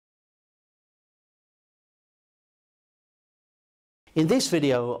In this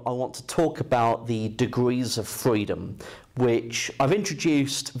video, I want to talk about the degrees of freedom, which I've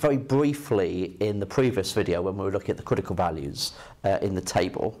introduced very briefly in the previous video when we were looking at the critical values in the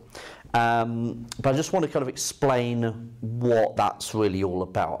table. But I just want to kind of explain what that's really all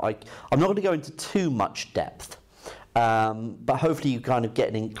about. I'm not going to go into too much depth, but hopefully you kind of get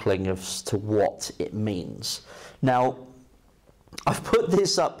an inkling as to what it means. Now, I've put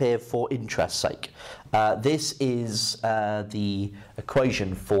this up here for interest's sake. This is the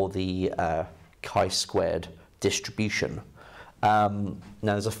equation for the chi-squared distribution. Now,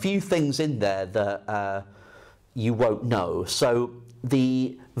 there's a few things in there that you won't know. So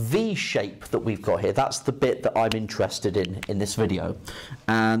the V shape that we've got here, that's the bit that I'm interested in this video.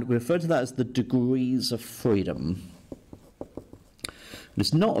 And we refer to that as the degrees of freedom.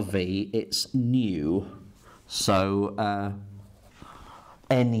 It's not a V, it's nu. So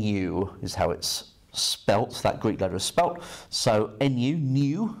NU is how it's spelt, that Greek letter is spelt. So NU,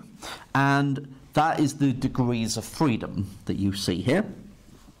 nu, and that is the degrees of freedom that you see here.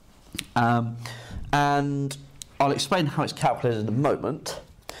 And I'll explain how it's calculated in a moment.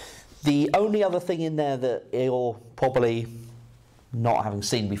 The only other thing in there that you're probably not having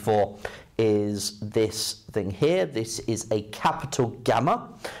seen before is this thing here. This is a capital gamma.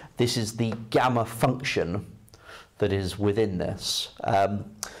 This is the gamma function that is within this.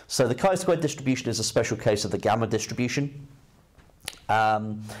 So the chi-squared distribution is a special case of the gamma distribution.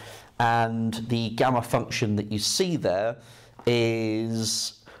 And the gamma function that you see there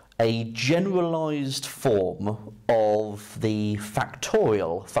is a generalized form of the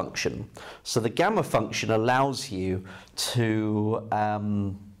factorial function. So the gamma function allows you to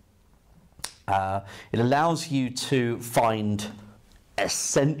find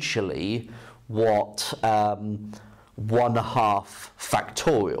essentially what 1/2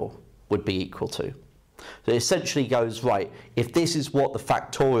 factorial would be equal to. So it essentially goes, right, if this is what the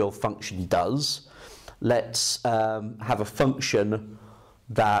factorial function does, let's have a function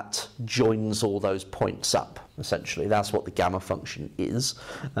that joins all those points up, essentially. That's what the gamma function is.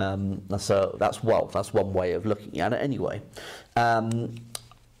 That's one way of looking at it anyway.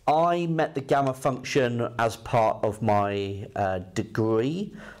 I met the gamma function as part of my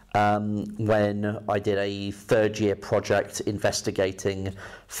degree when I did a third-year project investigating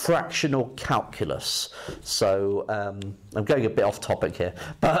fractional calculus. So I'm going a bit off topic here,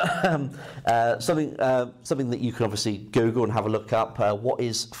 but something that you can obviously Google and have a look up. What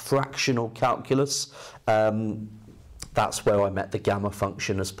is fractional calculus? That's where I met the gamma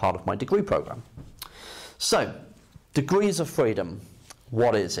function as part of my degree program. So, degrees of freedom.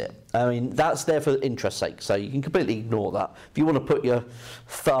 What is it? I mean, that's there for interest's sake, so you can completely ignore that. If you want to put your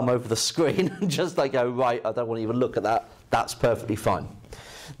thumb over the screen and just like go, right, I don't want to even look at that, that's perfectly fine.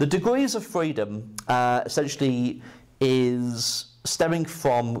 The degrees of freedom essentially is stemming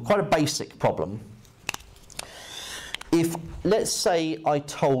from quite a basic problem. If, let's say I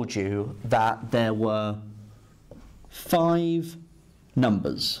told you that there were 5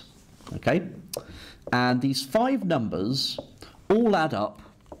 numbers, okay? And these 5 numbers all add up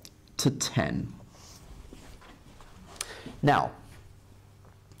to 10. Now,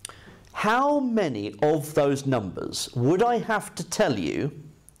 how many of those numbers would I have to tell you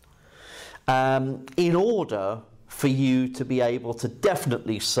in order for you to be able to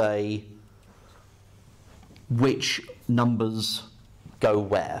definitely say which numbers go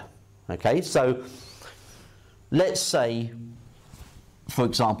where? Okay, so let's say, for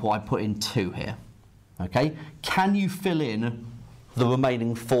example, I put in 2 here. Okay, can you fill in the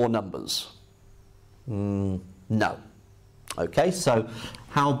remaining 4 numbers? No. Okay, so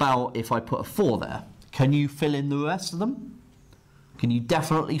how about if I put a 4 there? Can you fill in the rest of them? Can you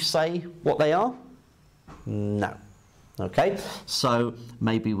definitely say what they are? No. Okay, so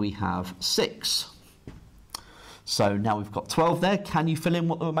maybe we have 6. So now we've got 12 there. Can you fill in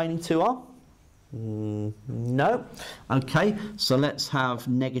what the remaining 2 are? No. Okay, so let's have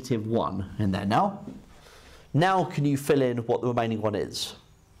 -1 in there now. Now can you fill in what the remaining one is?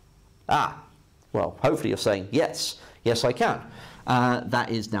 Well, hopefully you're saying yes. Yes, I can. That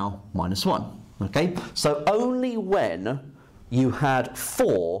is now -1. Okay, so only when you had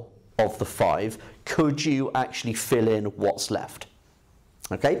 4 of the 5 could you actually fill in what's left.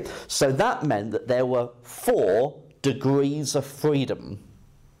 Okay, so that meant that there were 4 degrees of freedom.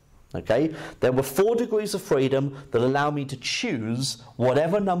 Okay, there were 4 degrees of freedom that allow me to choose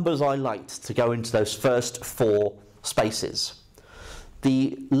whatever numbers I liked to go into those first 4 spaces.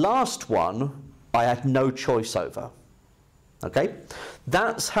 The last one I had no choice over. Okay,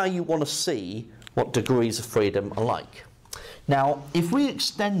 that's how you want to see what degrees of freedom are like. Now, if we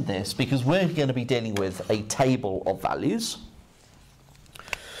extend this, because we're going to be dealing with a table of values,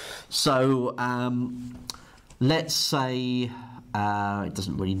 So let's say it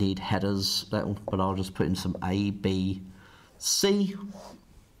doesn't really need headers, but I'll just put in some A, B, C,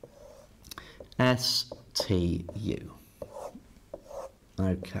 S, T, U.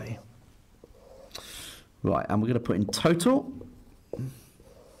 Okay. Right, and we're going to put in total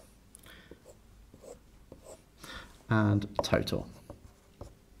and total.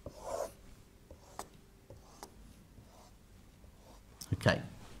 Okay.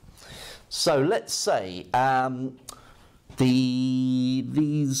 So let's say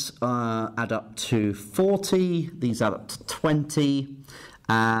these add up to 40, these add up to 20,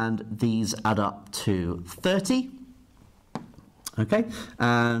 and these add up to 30. Okay,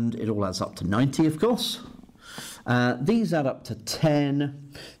 and it all adds up to 90, of course. These add up to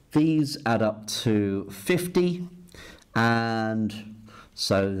 10, these add up to 50, and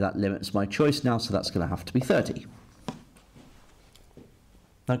so that limits my choice now, so that's going to have to be 30.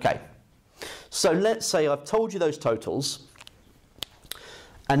 Okay, so let's say I've told you those totals,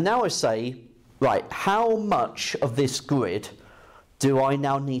 and now I say, right, how much of this grid do I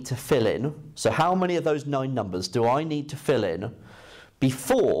now need to fill in? So how many of those 9 numbers do I need to fill in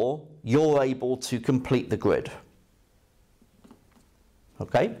before you're able to complete the grid?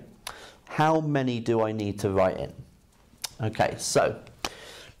 Okay, how many do I need to write in? Okay, so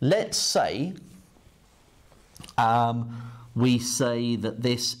let's say we say that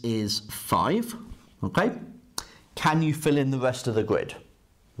this is 5, okay? Can you fill in the rest of the grid?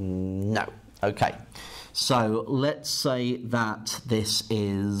 No. Okay, so let's say that this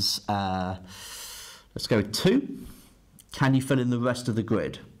is, let's go 2. Can you fill in the rest of the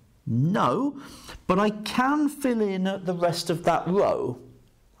grid? No, but I can fill in the rest of that row,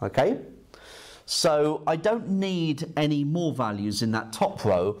 okay? So I don't need any more values in that top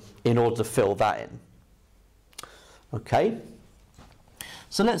row in order to fill that in. Okay,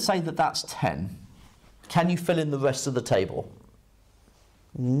 so let's say that that's 10. Can you fill in the rest of the table?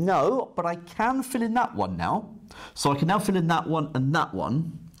 No, but I can fill in that one now. So I can now fill in that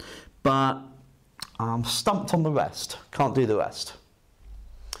one, but I'm stumped on the rest. Can't do the rest.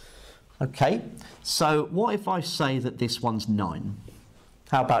 Okay, so what if I say that this one's 9?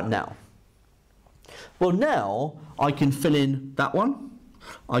 How about now? Well, now I can fill in that one,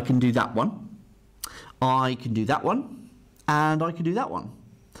 I can do that one, I can do that one, and I can do that one.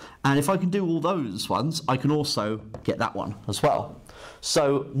 And if I can do all those ones, I can also get that one as well.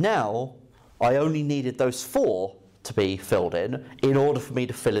 So now I only needed those 4 to be filled in order for me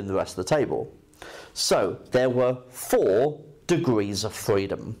to fill in the rest of the table. So there were 4 degrees of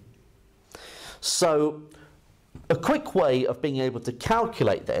freedom. So a quick way of being able to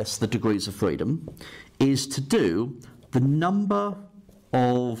calculate this, the degrees of freedom, is to do the number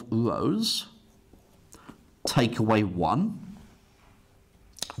of rows, take away 1,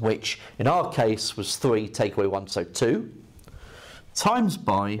 which in our case was 3, take away 1, so 2, times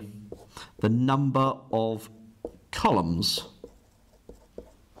by the number of columns,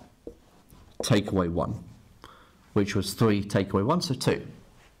 take away 1, which was 3, take away 1, so 2.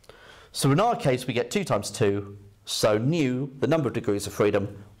 So in our case we get 2 times 2, so the number of degrees of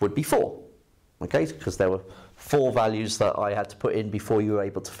freedom would be 4. Okay, because there were 4 values that I had to put in before you were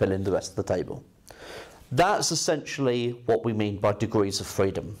able to fill in the rest of the table. That's essentially what we mean by degrees of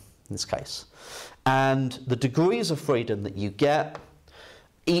freedom in this case. And the degrees of freedom that you get,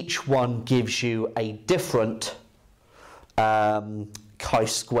 each one gives you a different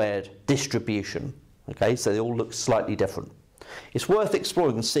chi-squared distribution. Okay, so they all look slightly different. It's worth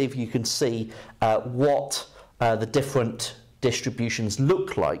exploring and see if you can see what the different distributions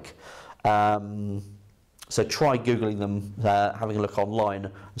look like. So try Googling them, having a look online,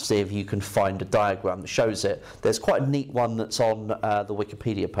 and see if you can find a diagram that shows it. There's quite a neat one that's on the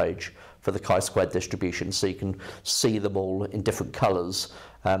Wikipedia page for the chi-squared distribution, so you can see them all in different colours,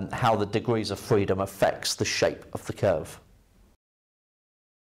 how the degrees of freedom affects the shape of the curve.